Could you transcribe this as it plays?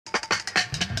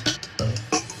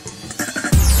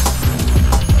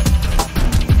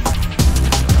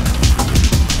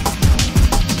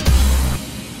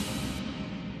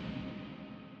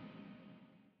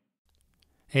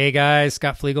Hey guys,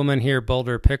 Scott Fliegelman here,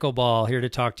 Boulder Pickleball, here to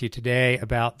talk to you today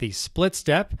about the split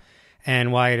step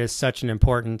and why it is such an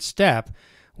important step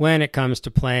when it comes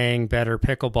to playing better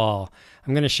pickleball.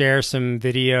 I'm going to share some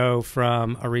video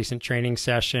from a recent training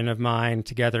session of mine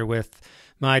together with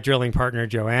my drilling partner,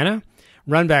 Joanna.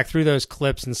 Run back through those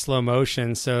clips in slow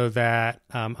motion so that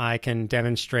I can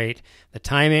demonstrate the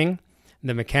timing,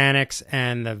 the mechanics,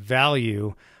 and the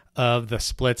value of the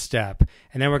split step.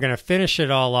 And then we're going to finish it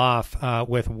all off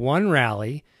with one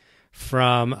rally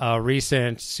from a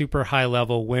recent super high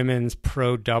level women's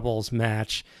pro doubles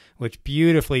match, which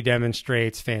beautifully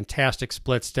demonstrates fantastic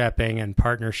split stepping and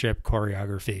partnership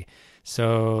choreography.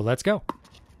 So let's go.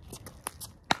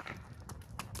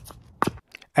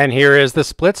 And here is the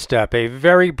split step, a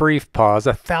very brief pause,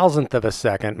 1/1000th of a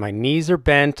second. My knees are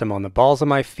bent, I'm on the balls of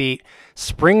my feet,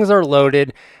 springs are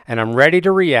loaded, and I'm ready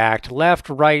to react left,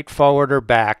 right, forward, or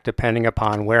back, depending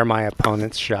upon where my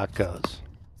opponent's shot goes.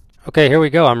 Okay, here we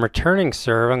go. I'm returning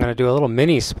serve. I'm going to do a little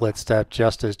mini split step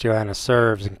just as Joanna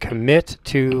serves and commit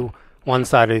to one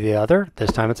side or the other.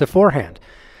 This time it's a forehand.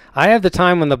 I have the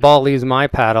time when the ball leaves my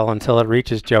paddle until it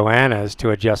reaches Joanna's to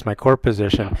adjust my court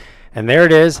position. And there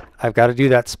it is. I've got to do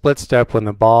that split step when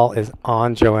the ball is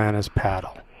on Joanna's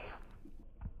paddle.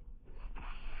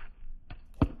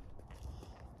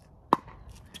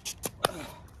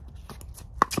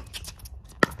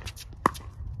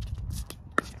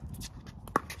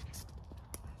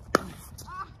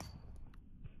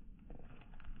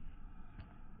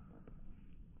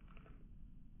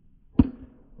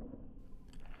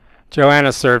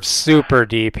 Joanna serves super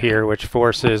deep here, which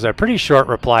forces a pretty short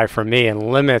reply from me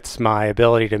and limits my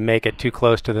ability to make it too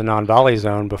close to the non-volley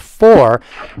zone before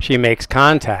she makes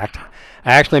contact.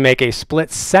 I actually make a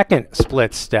split-second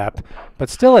split step, but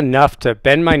still enough to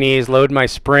bend my knees, load my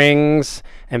springs,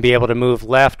 and be able to move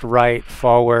left, right,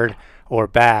 forward, or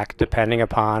back, depending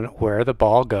upon where the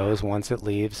ball goes once it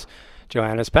leaves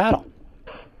Joanna's paddle.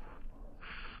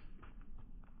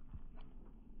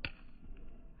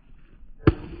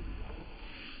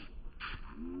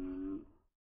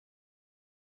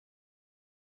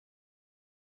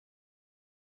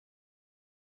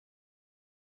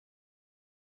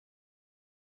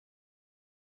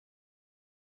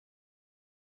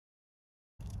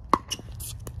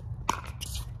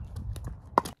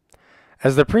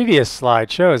 As the previous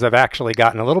slide shows, I've actually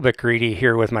gotten a little bit greedy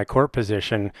here with my court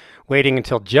position, waiting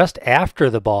until just after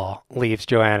the ball leaves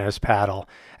Joanna's paddle,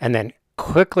 and then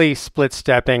quickly split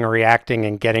stepping, reacting,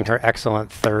 and getting her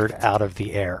excellent third out of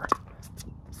the air.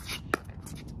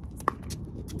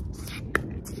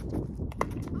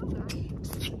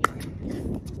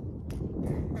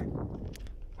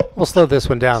 We'll slow this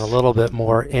one down a little bit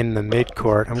more in the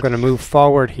mid-court. I'm going to move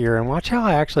forward here and watch how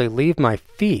I actually leave my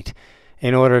feet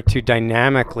in order to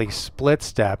dynamically split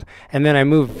step, and then I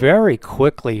move very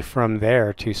quickly from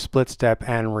there to split step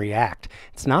and react.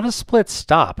 It's not a split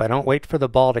stop. I don't wait for the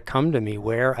ball to come to me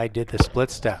where I did the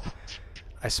split step.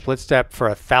 I split step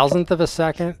for 1/1000th of a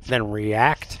second, then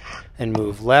react and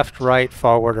move left, right,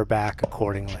 forward, or back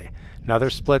accordingly.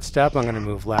 Another split step, I'm going to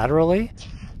move laterally,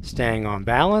 staying on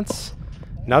balance.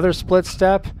 Another split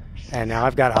step, and now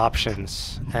I've got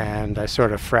options, and I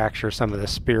sort of fracture some of the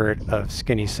spirit of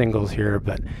skinny singles here,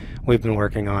 but we've been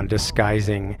working on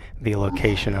disguising the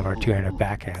location of our two-handed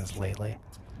backhands lately.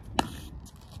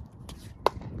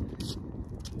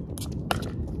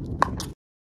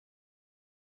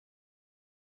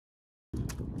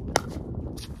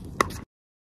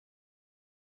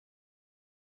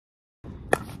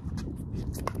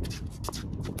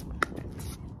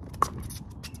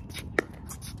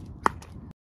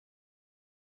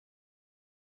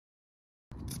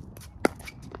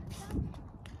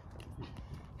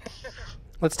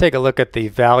 Let's take a look at the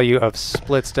value of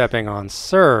split stepping on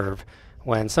serve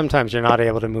when sometimes you're not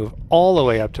able to move all the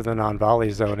way up to the non-volley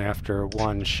zone after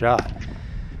one shot.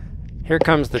 Here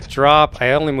comes the drop.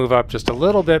 I only move up just a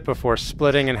little bit before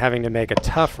splitting and having to make a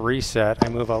tough reset. I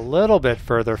move a little bit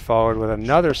further forward with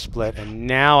another split, and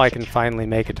now I can finally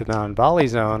make it to the non-volley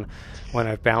zone when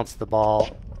I've bounced the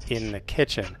ball in the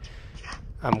kitchen.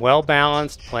 I'm well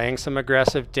balanced, playing some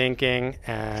aggressive dinking,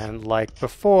 and like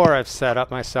before, I've set up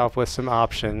myself with some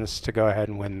options to go ahead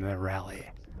and win the rally.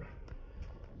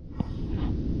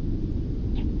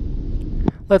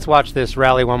 Let's watch this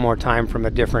rally one more time from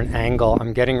a different angle.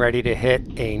 I'm getting ready to hit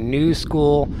a new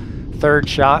school third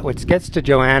shot, which gets to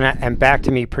Joanna and back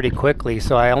to me pretty quickly,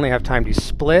 so I only have time to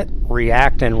split,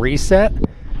 react, and reset.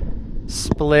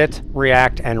 Split,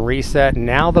 react, and reset.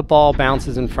 Now the ball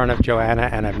bounces in front of Joanna,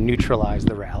 and I've neutralized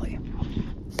the rally.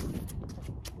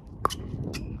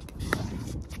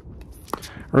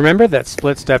 Remember that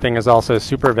split stepping is also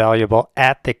super valuable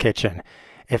at the kitchen.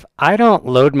 If I don't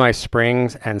load my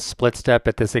springs and split step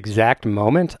at this exact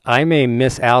moment, I may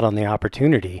miss out on the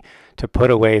opportunity to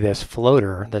put away this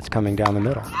floater that's coming down the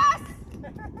middle.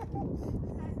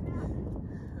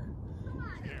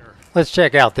 Let's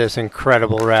check out this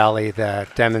incredible rally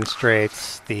that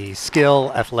demonstrates the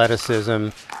skill, athleticism,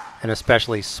 and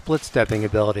especially split stepping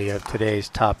ability of today's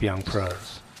top young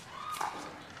pros.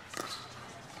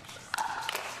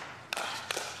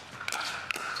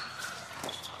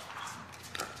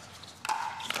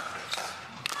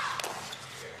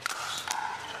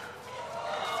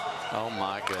 Oh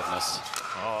my goodness.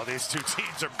 Oh, these two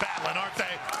teams are battling, aren't they?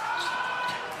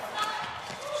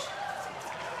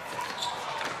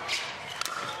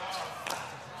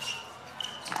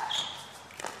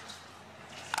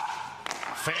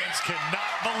 Fans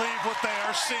cannot believe what they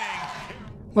are seeing.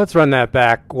 Let's run that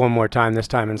back one more time, this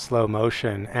time in slow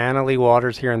motion. Annalie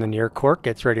Waters here in the near court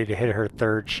gets ready to hit her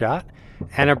third shot.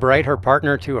 Anna Bright, her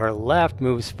partner to her left,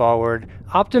 moves forward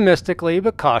optimistically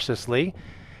but cautiously.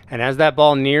 And as that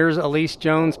ball nears Elise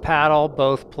Jones' paddle,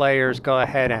 both players go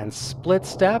ahead and split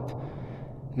step.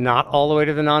 Not all the way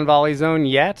to the non-volley zone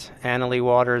yet. Annalie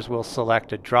Waters will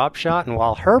select a drop shot, and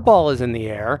while her ball is in the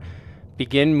air,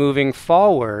 begin moving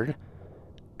forward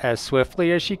as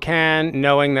swiftly as she can,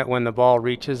 knowing that when the ball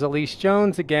reaches Elise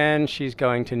Jones again, she's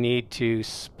going to need to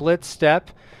split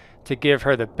step to give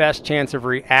her the best chance of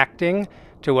reacting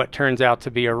to what turns out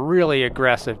to be a really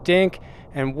aggressive dink.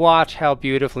 And watch how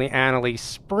beautifully Annalie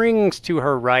springs to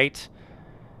her right,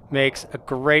 makes a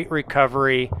great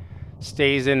recovery,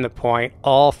 stays in the point,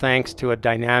 all thanks to a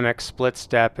dynamic split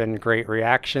step and great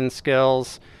reaction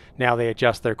skills. Now they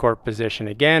adjust their court position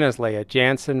again as Leah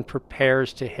Jansen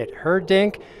prepares to hit her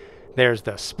dink. There's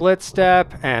the split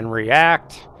step and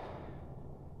react.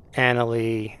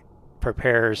 Annalie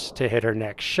prepares to hit her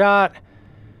next shot.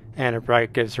 Anna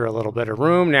Bright gives her a little bit of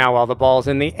room. Now while the ball's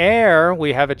in the air,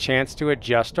 we have a chance to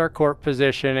adjust our court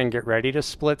position and get ready to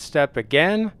split step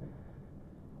again.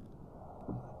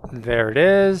 There it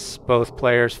is. Both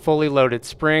players fully loaded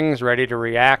springs, ready to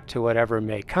react to whatever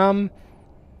may come.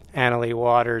 Annalie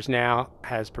Waters now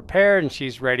has prepared, and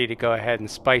she's ready to go ahead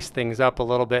and spice things up a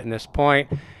little bit in this point.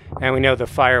 And we know the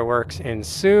fireworks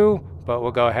ensue, but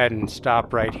we'll go ahead and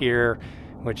stop right here,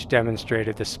 which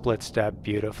demonstrated the split step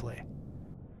beautifully.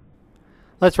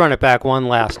 Let's run it back one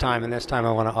last time, and this time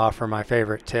I want to offer my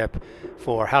favorite tip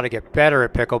for how to get better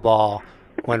at pickleball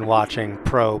when watching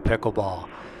pro pickleball.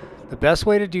 The best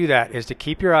way to do that is to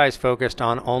keep your eyes focused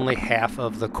on only half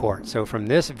of the court. So from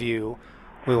this view,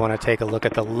 we want to take a look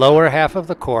at the lower half of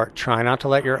the court. Try not to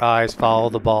let your eyes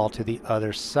follow the ball to the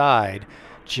other side.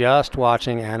 Just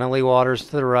watching Annalie Waters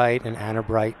to the right and Anna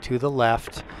Bright to the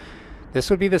left. This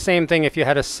would be the same thing if you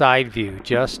had a side view.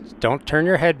 Just don't turn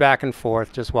your head back and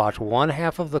forth. Just watch one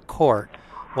half of the court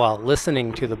while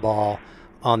listening to the ball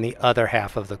on the other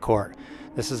half of the court.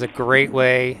 This is a great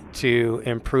way to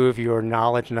improve your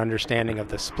knowledge and understanding of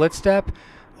the split step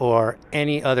or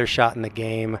any other shot in the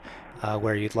game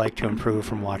where you'd like to improve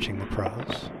from watching the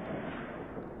pros.